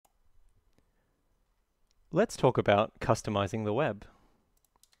Let's talk about customizing the web.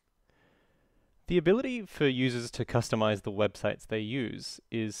 The ability for users to customize the websites they use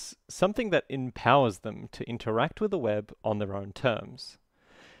is something that empowers them to interact with the web on their own terms.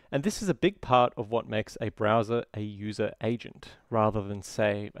 And this is a big part of what makes a browser a user agent, rather than,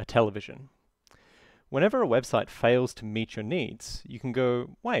 say, a television. Whenever a website fails to meet your needs, you can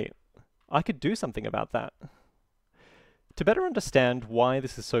go, wait, I could do something about that. To better understand why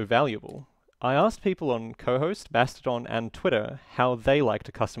this is so valuable, I asked people on Cohost, Mastodon, and Twitter how they like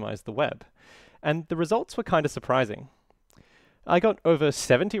to customize the web, and the results were kind of surprising. I got over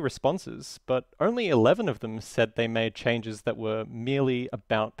 70 responses, but only 11 of them said they made changes that were merely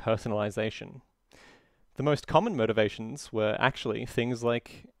about personalization. The most common motivations were actually things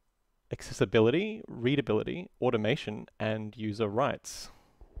like accessibility, readability, automation, and user rights.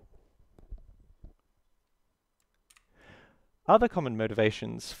 Other common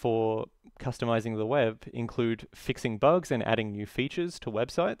motivations for customizing the web include fixing bugs and adding new features to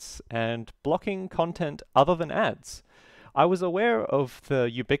websites, and blocking content other than ads. I was aware of the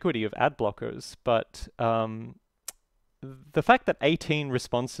ubiquity of ad blockers, but the fact that 18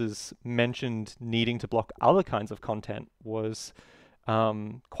 responses mentioned needing to block other kinds of content was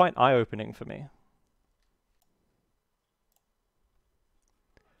quite eye-opening for me.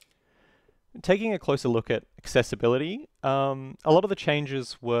 Taking a closer look at accessibility, a lot of the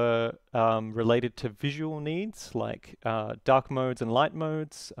changes were related to visual needs like dark modes and light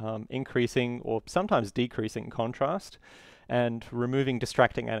modes, increasing or sometimes decreasing contrast, and removing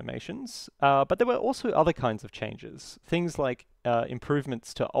distracting animations. But there were also other kinds of changes, things like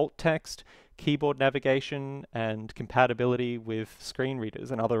improvements to alt text, keyboard navigation, and compatibility with screen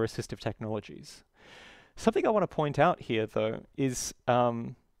readers and other assistive technologies. Something I want to point out here, though, is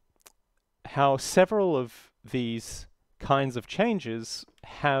how several of these kinds of changes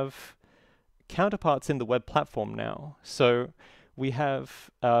have counterparts in the web platform now. So we have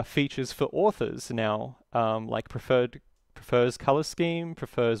features for authors now, like prefers color scheme,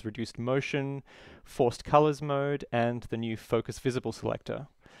 prefers reduced motion, forced colors mode, and the new focus visible selector.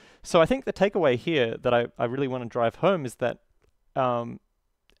 So I think the takeaway here that I really want to drive home is that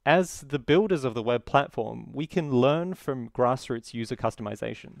as the builders of the web platform, we can learn from grassroots user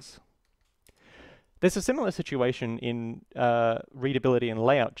customizations. There's a similar situation in readability and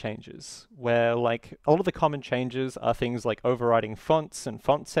layout changes, where like a lot of the common changes are things like overriding fonts and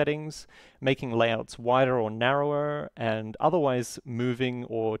font settings, making layouts wider or narrower, and otherwise moving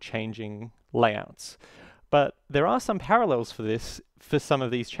or changing layouts. But there are some parallels for this, for some of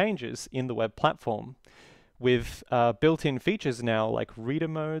these changes in the web platform, with built-in features now like reader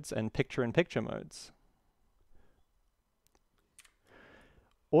modes and picture-in-picture modes.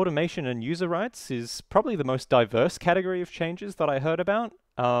 Automation and user rights is probably the most diverse category of changes that I heard about.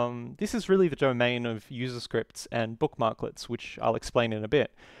 This is really the domain of userscripts and bookmarklets, which I'll explain in a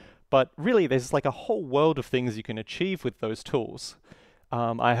bit. But really, there's like a whole world of things you can achieve with those tools.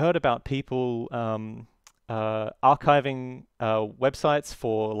 I heard about people archiving websites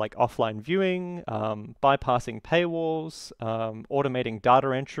for like offline viewing, bypassing paywalls, automating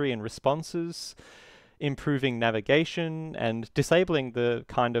data entry and responses, improving navigation, and disabling the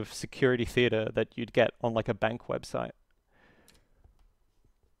kind of security theater that you'd get on like a bank website.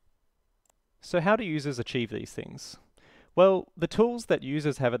 So how do users achieve these things? Well, the tools that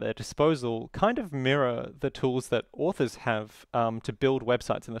users have at their disposal kind of mirror the tools that authors have to build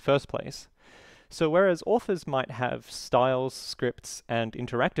websites in the first place. So whereas authors might have styles, scripts, and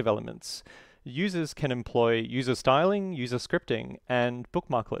interactive elements, users can employ user styling, user scripting, and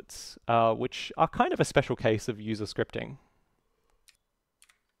bookmarklets, which are kind of a special case of user scripting.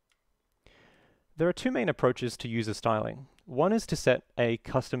 There are two main approaches to user styling. One is to set a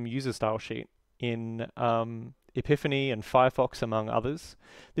custom user style sheet in Epiphany and Firefox, among others.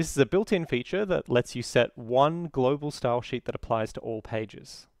 This is a built-in feature that lets you set one global style sheet that applies to all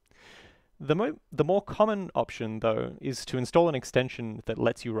pages. The more common option, though, is to install an extension that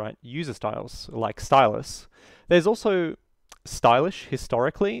lets you write user styles, like Stylus. There's also Stylish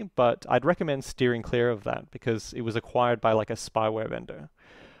historically, but I'd recommend steering clear of that because it was acquired by like a spyware vendor.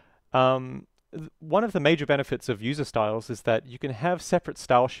 One of the major benefits of user styles is that you can have separate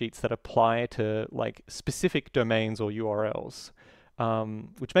style sheets that apply to like specific domains or URLs,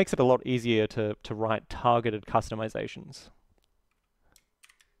 which makes it a lot easier to write targeted customizations.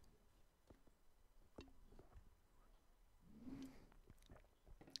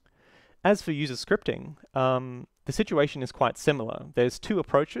 As for user scripting, the situation is quite similar. There's two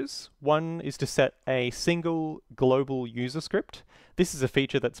approaches. One is to set a single global user script. This is a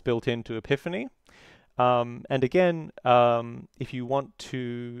feature that's built into Epiphany. And again, if you want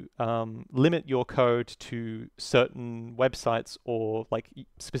to limit your code to certain websites or like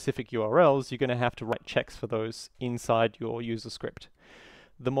specific URLs, you're going to have to write checks for those inside your user script.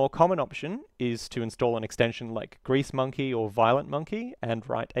 The more common option is to install an extension like Grease Monkey or Violent Monkey and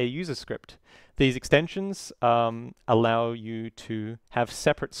write a user script. These extensions allow you to have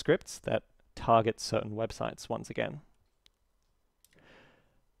separate scripts that target certain websites once again.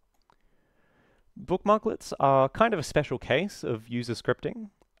 Bookmarklets are kind of a special case of user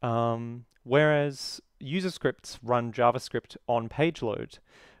scripting. Whereas user scripts run JavaScript on page load,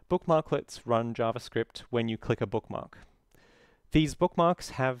 bookmarklets run JavaScript when you click a bookmark. These bookmarks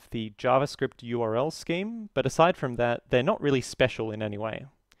have the JavaScript URL scheme, but aside from that, they're not really special in any way.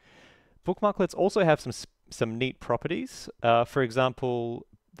 Bookmarklets also have some neat properties. For example,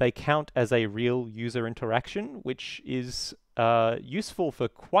 they count as a real user interaction, which is useful for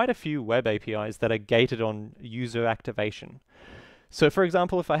quite a few web APIs that are gated on user activation. So for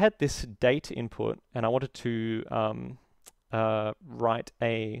example, if I had this date input and I wanted to add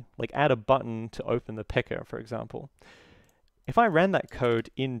a button to open the picker, for example, if I ran that code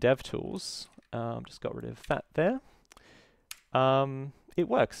in DevTools, just got rid of that there, it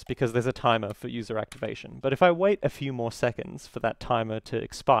works because there's a timer for user activation. But if I wait a few more seconds for that timer to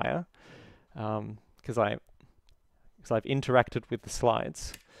expire, because I've interacted with the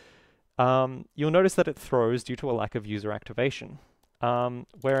slides, you'll notice that it throws due to a lack of user activation.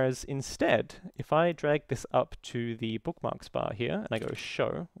 Whereas instead, if I drag this up to the bookmarks bar here, and I go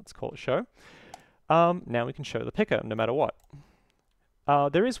show, let's call it show, now we can show the picker no matter what.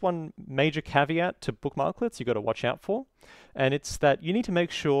 There is one major caveat to bookmarklets you've got to watch out for, and it's that you need to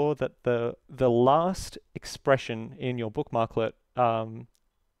make sure that the last expression in your bookmarklet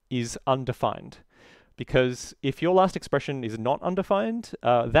is undefined. Because if your last expression is not undefined,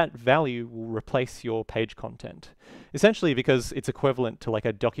 that value will replace your page content. Essentially because it's equivalent to like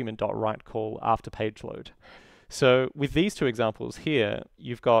a document.write call after page load. So with these two examples here,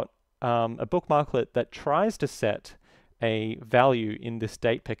 you've got a bookmarklet that tries to set a value in this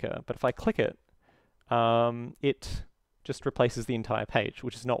date picker, but if I click it, it just replaces the entire page,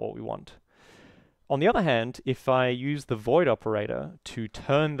 which is not what we want. On the other hand, if I use the void operator to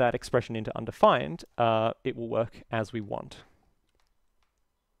turn that expression into undefined, it will work as we want.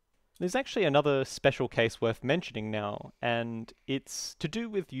 There's actually another special case worth mentioning now, and it's to do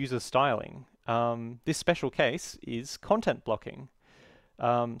with user styling. This special case is content blocking.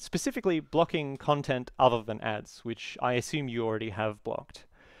 Specifically blocking content other than ads, which I assume you already have blocked.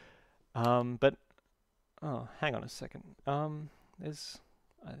 Oh, hang on a second. There's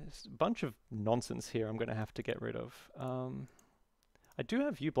a bunch of nonsense here I'm going to have to get rid of. I do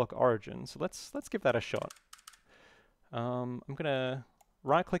have uBlock origin, so let's give that a shot. I'm going to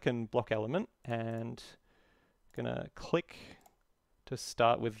right-click and block element, and going to click to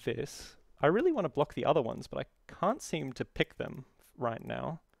start with this. I really want to block the other ones, but I can't seem to pick them right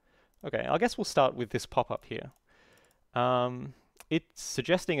now. Okay, I guess we'll start with this pop-up here. It's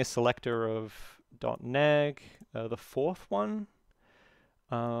suggesting a selector of .neg, the fourth one.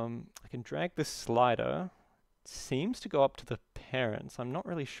 I can drag this slider. It seems to go up to the parents. I'm not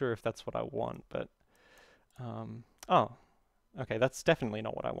really sure if that's what I want, but oh, okay, that's definitely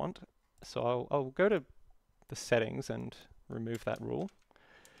not what I want. So I'll go to the settings and remove that rule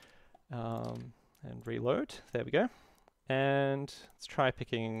and reload. There we go. And let's try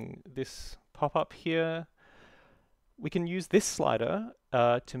picking this pop-up here. We can use this slider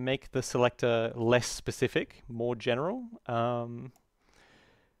to make the selector less specific, more general.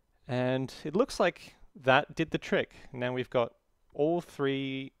 And it looks like that did the trick. Now we've got all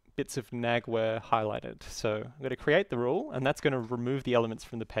three bits of nagware highlighted. So I'm going to create the rule, and that's going to remove the elements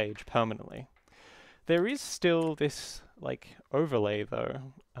from the page permanently. There is still this like overlay though.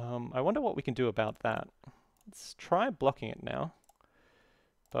 I wonder what we can do about that. Let's try blocking it now.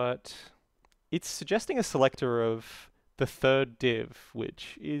 But it's suggesting a selector of the third div,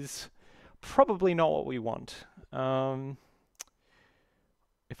 which is probably not what we want.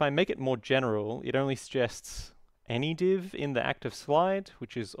 If I make it more general, it only suggests any div in the active slide,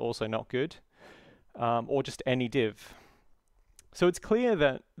 which is also not good, or just any div. So it's clear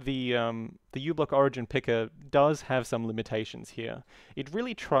that the uBlock origin picker does have some limitations here. It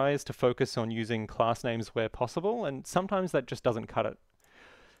really tries to focus on using class names where possible, and sometimes that just doesn't cut it.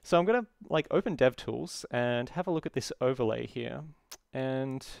 So I'm going to like open DevTools and have a look at this overlay here.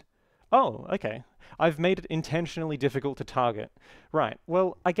 And oh, okay. I've made it intentionally difficult to target. Right,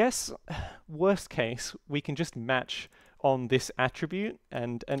 well, I guess worst case, we can just match on this attribute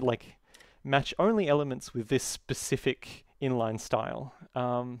and like match only elements with this specific inline style.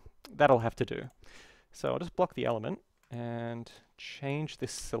 That'll have to do. So I'll just block the element and change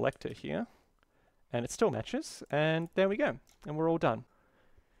this selector here, and it still matches, and there we go, and we're all done.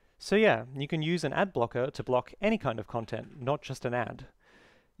 So yeah, you can use an ad blocker to block any kind of content, not just an ad.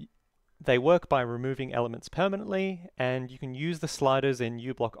 They work by removing elements permanently, and you can use the sliders in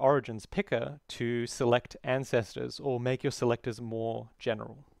uBlock Origins picker to select ancestors or make your selectors more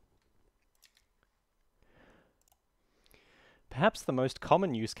general. Perhaps the most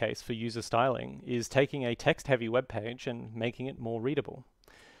common use case for user styling is taking a text-heavy web page and making it more readable.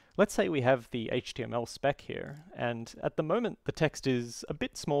 Let's say we have the HTML spec here, and at the moment the text is a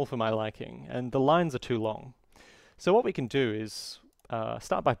bit small for my liking, and the lines are too long. So what we can do is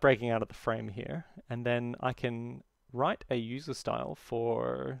start by breaking out of the frame here, and then I can write a user style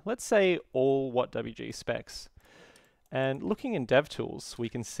for, let's say, all WhatWG specs. And looking in DevTools, we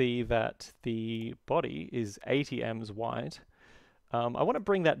can see that the body is 80 ems wide. I want to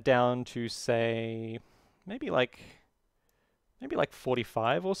bring that down to, say, maybe like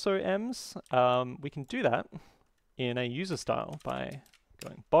 45 or so ems. We can do that in a user style by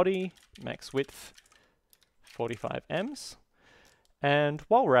going body, max width, 45 ems. And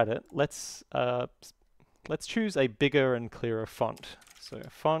while we're at it, let's choose a bigger and clearer font. So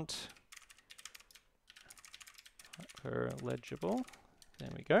font, legible, there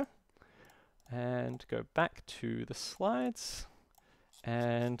we go. And go back to the slides,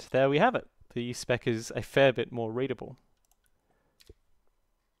 and there we have it. The spec is a fair bit more readable.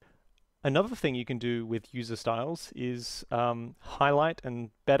 Another thing you can do with user styles is highlight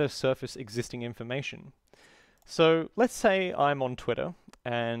and better surface existing information. So let's say I'm on Twitter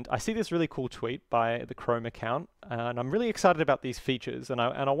and I see this really cool tweet by the Chrome account, and I'm really excited about these features, and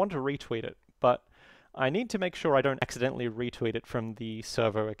I want to retweet it, but I need to make sure I don't accidentally retweet it from the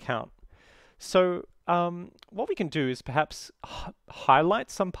servo account. So what we can do is perhaps highlight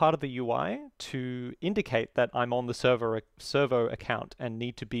some part of the UI to indicate that I'm on the servo account and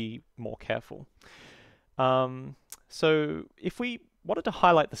need to be more careful. So if we wanted to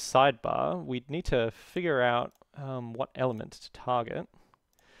highlight the sidebar, we'd need to figure out what element to target.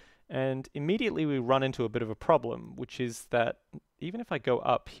 And immediately we run into a bit of a problem, which is that even if I go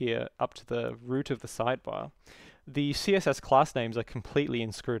up here, up to the root of the sidebar, the CSS class names are completely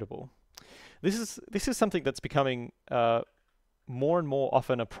inscrutable. This is something that's becoming more and more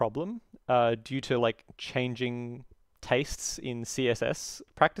often a problem due to like changing tastes in CSS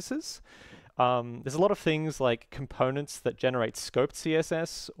practices. There's a lot of things like components that generate scoped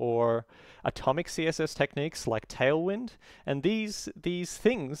CSS or atomic CSS techniques like Tailwind, and these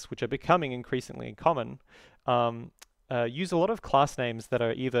things, which are becoming increasingly common, use a lot of class names that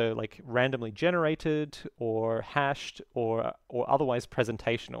are either like randomly generated or hashed or otherwise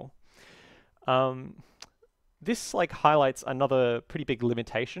presentational. This like highlights another pretty big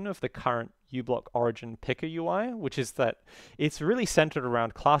limitation of the current uBlock Origin Picker UI, which is that it's really centered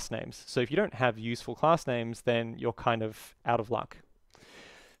around class names. So if you don't have useful class names, then you're kind of out of luck.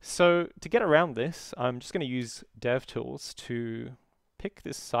 So to get around this, I'm just going to use DevTools to pick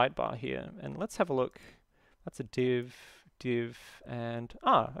this sidebar here, and let's have a look. That's a div, and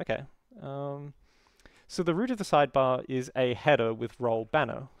okay. So the root of the sidebar is a header with role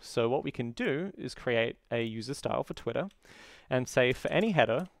banner. So what we can do is create a user style for Twitter and say for any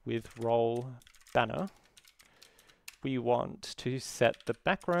header with role banner, we want to set the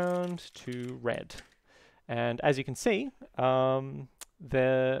background to red. And as you can see,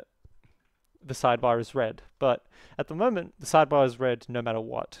 the sidebar is red, but at the moment the sidebar is red no matter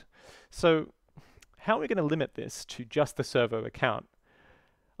what. So how are we going to limit this to just the servo account?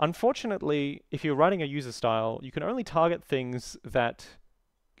 Unfortunately, if you're writing a user style, you can only target things that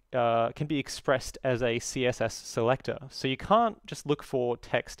can be expressed as a CSS selector. So you can't just look for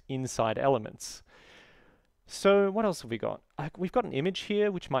text inside elements. So what else have we got? We've got an image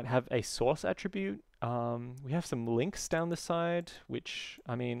here, which might have a source attribute. We have some links down the side, which,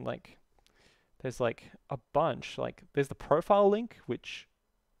 I mean, like, there's like a bunch. Like, there's the profile link, which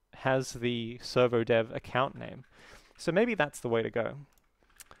has the servo dev account name. So maybe that's the way to go.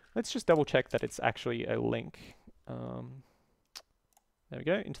 Let's just double check that it's actually a link. There we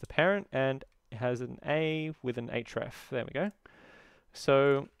go, into the parent, and it has an A with an href. There we go.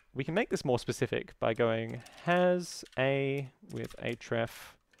 So we can make this more specific by going has A with href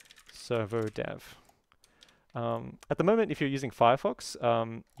servo dev. At the moment, if you're using Firefox,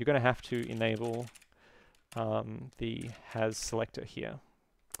 you're going to have to enable the has selector here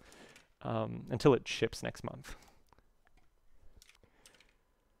until it ships next month.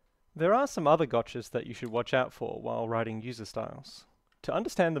 There are some other gotchas that you should watch out for while writing user styles. To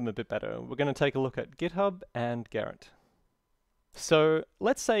understand them a bit better, we're going to take a look at GitHub and Gerrit. So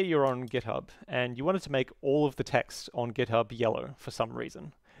let's say you're on GitHub and you wanted to make all of the text on GitHub yellow for some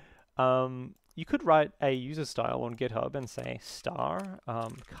reason. You could write a user style on GitHub and say star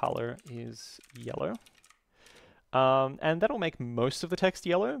color is yellow. And that'll make most of the text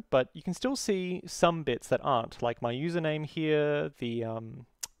yellow, but you can still see some bits that aren't, like my username here, the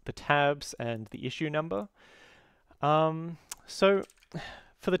tabs, and the issue number. So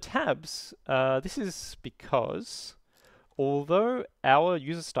for the tabs, this is because although our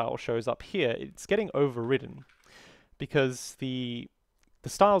user style shows up here, it's getting overridden because the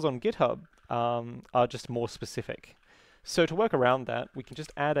styles on GitHub are just more specific. So to work around that, we can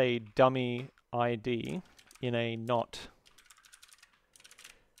just add a dummy ID in a not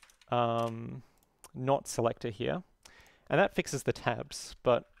selector here, and that fixes the tabs.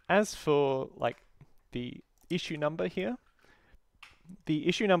 But as for like the issue number here, the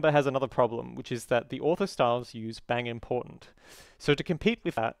issue number has another problem, which is that the author styles use bang important. So to compete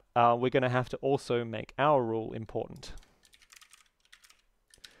with that, we're going to have to also make our rule important.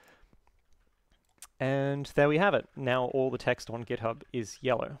 And there we have it. Now all the text on GitHub is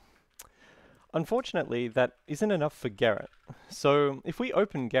yellow. Unfortunately, that isn't enough for Gerrit. So if we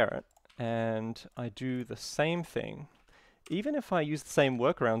open Gerrit and I do the same thing, even if I use the same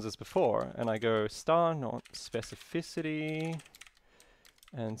workarounds as before, and I go star not specificity,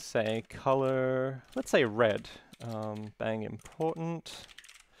 and say color, let's say red, bang important,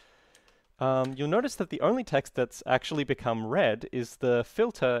 you'll notice that the only text that's actually become red is the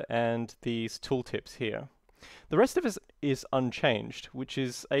filter and these tooltips here. The rest of it is unchanged, which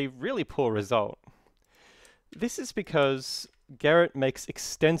is a really poor result. This is because Gerrit makes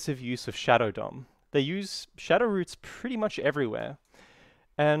extensive use of shadow DOM. They use shadow roots pretty much everywhere.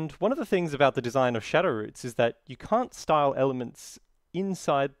 And one of the things about the design of shadow roots is that you can't style elements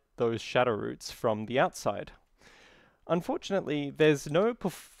inside those shadow roots from the outside. Unfortunately, there's no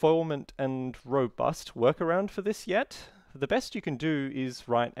performant and robust workaround for this yet. The best you can do is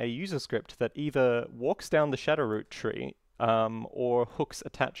write a user script that either walks down the shadow root tree or hooks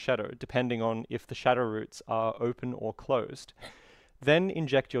attach shadow, depending on if the shadow roots are open or closed. Then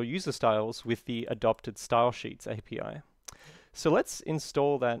inject your user styles with the adopted style sheets API. So let's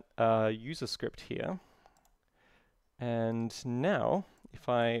install that user script here. And now, if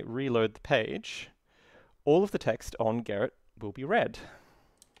I reload the page, all of the text on Gerrit will be red.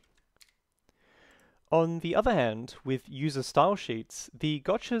 On the other hand, with user style sheets, the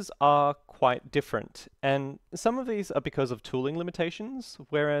gotchas are quite different, and some of these are because of tooling limitations,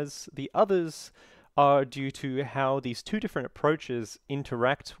 whereas the others are due to how these two different approaches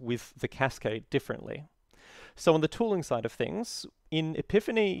interact with the cascade differently. So on the tooling side of things, in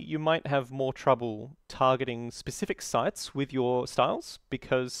Epiphany, you might have more trouble targeting specific sites with your styles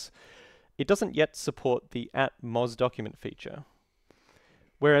because it doesn't yet support the @mozdocument feature.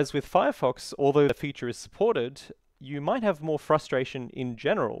 Whereas with Firefox, although the feature is supported, you might have more frustration in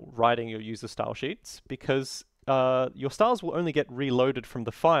general writing your user style sheets because your styles will only get reloaded from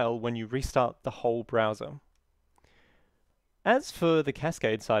the file when you restart the whole browser. As for the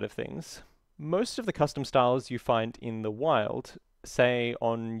Cascade side of things, most of the custom styles you find in the wild, say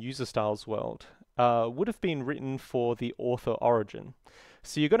on User Styles World, would have been written for the author origin.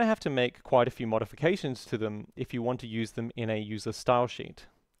 So you're going to have to make quite a few modifications to them if you want to use them in a user style sheet.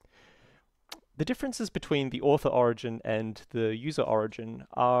 The differences between the author origin and the user origin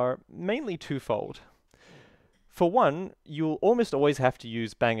are mainly twofold. For one, you'll almost always have to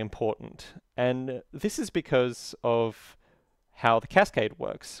use bang important, and this is because of how the cascade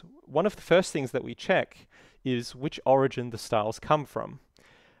works. One of the first things that we check is which origin the styles come from.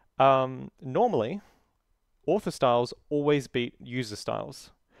 Normally, author styles always beat user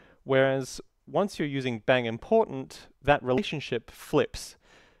styles, whereas once you're using bang important, that relationship flips.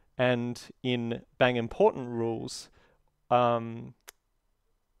 And in bang important rules,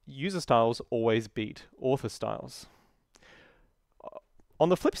 user styles always beat author styles. On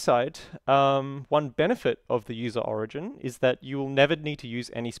the flip side, one benefit of the user origin is that you will never need to use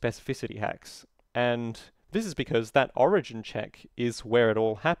any specificity hacks. And this is because that origin check is where it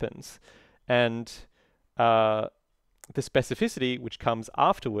all happens. And the specificity which comes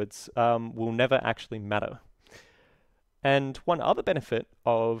afterwards will never actually matter. And one other benefit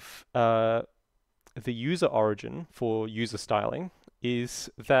of the user origin for user styling is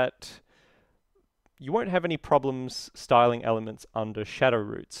that you won't have any problems styling elements under shadow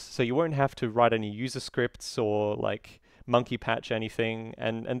roots. So you won't have to write any user scripts or like monkey patch anything.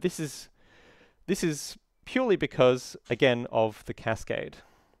 And this is purely because, again, of the cascade.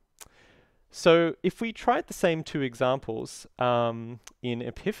 So if we tried the same two examples in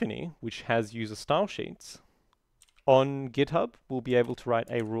Epiphany, which has user style sheets, on GitHub, we'll be able to write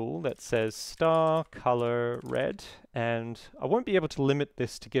a rule that says star color red, and I won't be able to limit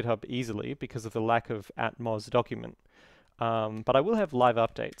this to GitHub easily because of the lack of @mos document. But I will have live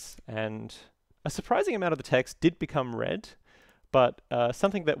updates, and a surprising amount of the text did become red, but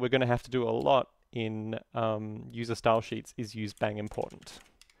something that we're going to have to do a lot in user style sheets is use bang important.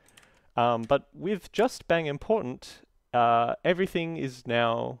 But with just bang important, everything is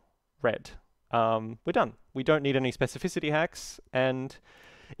now red. We're done. We don't need any specificity hacks, and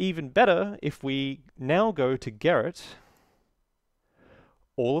even better, if we now go to Gerrit,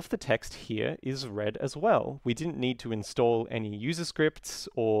 all of the text here is red as well. We didn't need to install any user scripts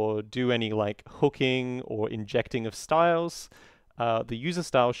or do any like hooking or injecting of styles. The user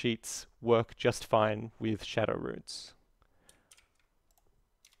style sheets work just fine with shadow roots.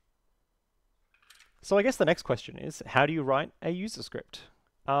 So I guess the next question is, how do you write a user script?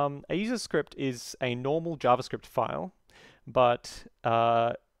 A user script is a normal JavaScript file, but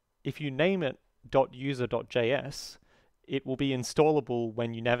if you name it .user.js, it will be installable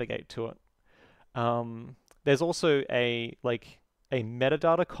when you navigate to it. There's also a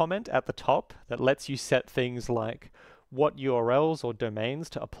metadata comment at the top that lets you set things like what URLs or domains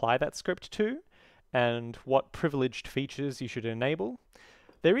to apply that script to, and what privileged features you should enable.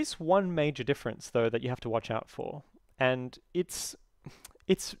 There is one major difference, though, that you have to watch out for, and it's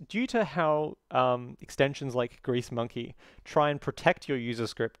due to how extensions like GreaseMonkey try and protect your user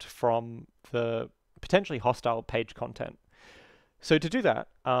script from the potentially hostile page content. So to do that,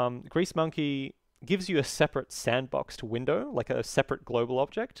 GreaseMonkey gives you a separate sandboxed window, like a separate global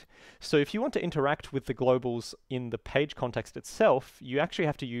object. So if you want to interact with the globals in the page context itself, you actually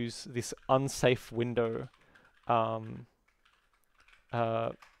have to use this unsafe window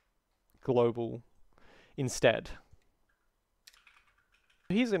global instead.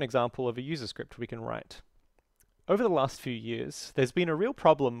 Here's an example of a user script we can write. Over the last few years, there's been a real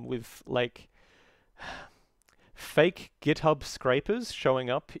problem with like fake GitHub scrapers showing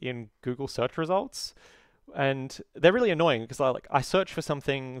up in Google search results, and they're really annoying because I search for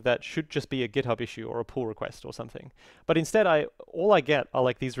something that should just be a GitHub issue or a pull request or something, but instead all I get are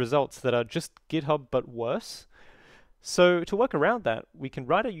like these results that are just GitHub but worse. So to work around that, we can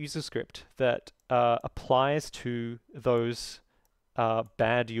write a user script that applies to those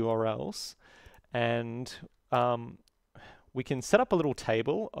bad URLs, and we can set up a little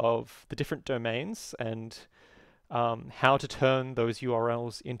table of the different domains and how to turn those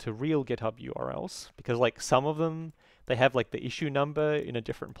URLs into real GitHub URLs, because like some of them, they have like the issue number in a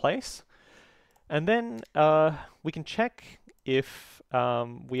different place. And then we can check if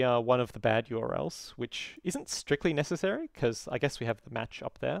we are one of the bad URLs, which isn't strictly necessary because I guess we have the match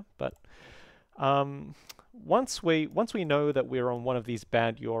up there. But once we know that we're on one of these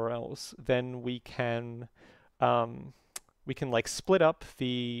bad URLs, then we can like split up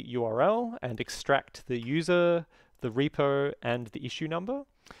the URL and extract the user, the repo, and the issue number.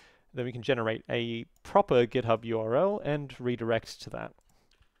 Then we can generate a proper GitHub URL and redirect to that.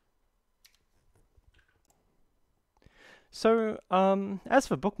 So as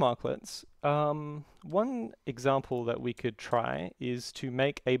for bookmarklets, one example that we could try is to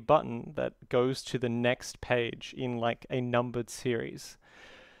make a button that goes to the next page in like a numbered series.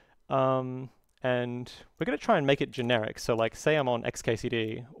 And we're going to try and make it generic. So like say I'm on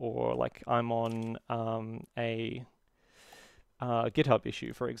XKCD, or like I'm on a GitHub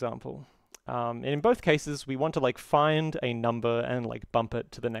issue, for example. And in both cases, we want to like find a number and like bump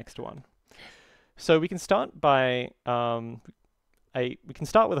it to the next one. So we can start by we can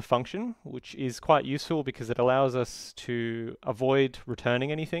start with a function, which is quite useful because it allows us to avoid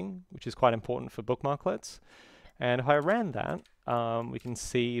returning anything, which is quite important for bookmarklets. And if I ran that, we can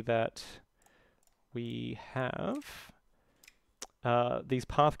see that we have these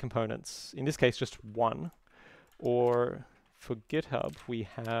path components, in this case just one, or for GitHub we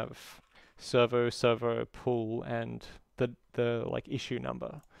have servo, pull, and the like issue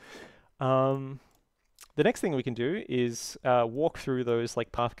number. The next thing we can do is walk through those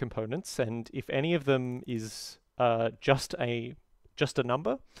like path components, and if any of them is just a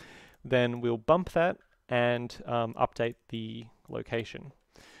number, then we'll bump that and update the location.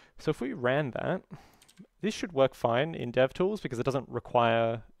 So if we ran that, this should work fine in DevTools because it doesn't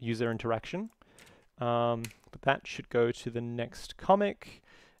require user interaction. But that should go to the next comic,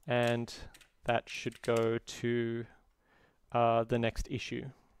 and that should go to the next issue.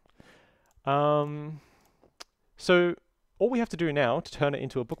 So all we have to do now to turn it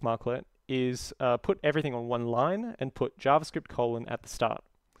into a bookmarklet is put everything on one line and put JavaScript : at the start.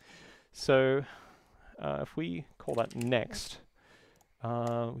 So if we call that next,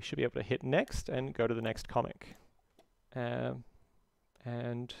 we should be able to hit next and go to the next comic. and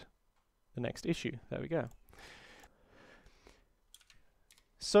the next issue. There we go.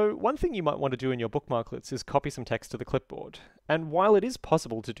 So one thing you might want to do in your bookmarklets is copy some text to the clipboard. And while it is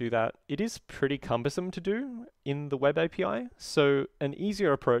possible to do that, it is pretty cumbersome to do in the web API. So an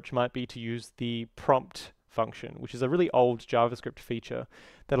easier approach might be to use the prompt function, which is a really old JavaScript feature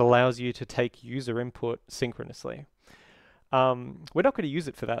that allows you to take user input synchronously. We're not going to use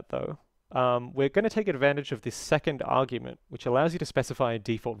it for that though. We're going to take advantage of this second argument, which allows you to specify a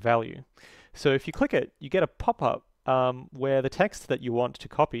default value. So if you click it, you get a pop-up where the text that you want to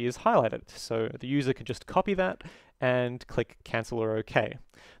copy is highlighted. So the user can just copy that and click cancel or OK.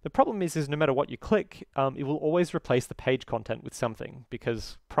 The problem is no matter what you click, it will always replace the page content with something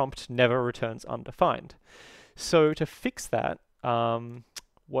because prompt never returns undefined. So to fix that,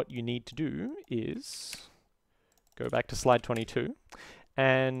 what you need to do is go back to slide 22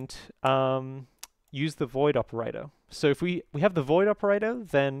 and use the void operator. So if we have the void operator,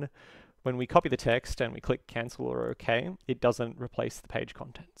 then when we copy the text and we click cancel or OK, it doesn't replace the page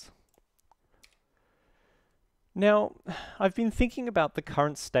contents. Now, I've been thinking about the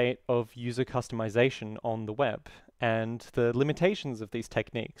current state of user customization on the web and the limitations of these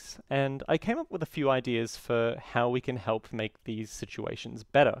techniques, and I came up with a few ideas for how we can help make these situations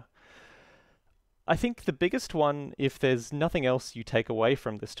better. I think the biggest one, if there's nothing else you take away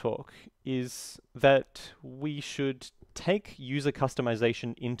from this talk, is that we should take user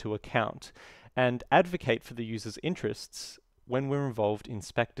customization into account and advocate for the user's interests when we're involved in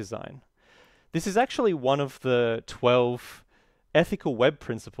spec design. This is actually one of the 12 ethical web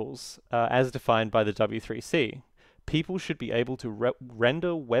principles as defined by the W3C. People should be able to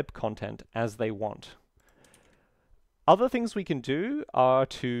render web content as they want. Other things we can do are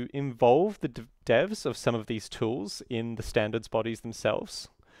to involve the devs of some of these tools in the standards bodies themselves.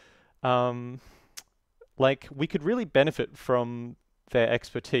 Like, we could really benefit from their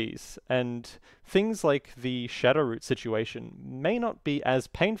expertise, and things like the shadow root situation may not be as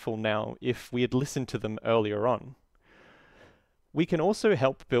painful now if we had listened to them earlier on. We can also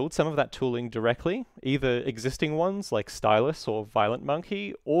help build some of that tooling directly, either existing ones like Stylus or Violent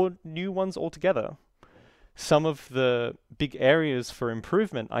Monkey, or new ones altogether. Some of the big areas for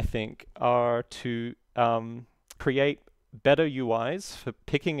improvement, I think, are to create better UIs for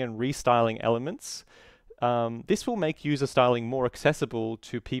picking and restyling elements. This will make user styling more accessible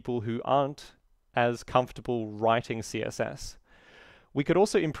to people who aren't as comfortable writing CSS. We could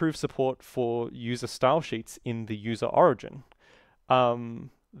also improve support for user style sheets in the user origin.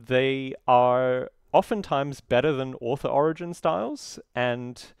 They are oftentimes better than author origin styles,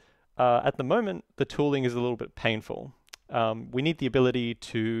 and at the moment, the tooling is a little bit painful. We need the ability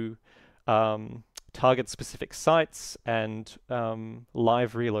to target specific sites and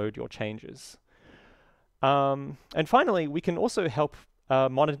live reload your changes. And finally, we can also help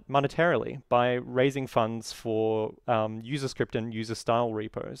monetarily by raising funds for userscript and user style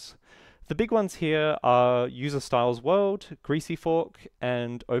repos. The big ones here are Userstyles World, Greasy Fork,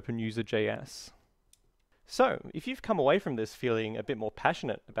 and OpenUser.js. So, if you've come away from this feeling a bit more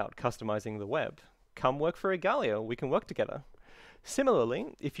passionate about customizing the web, come work for Igalia. We can work together. Similarly,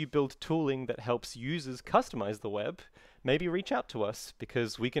 if you build tooling that helps users customize the web, maybe reach out to us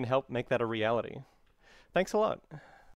because we can help make that a reality. Thanks a lot.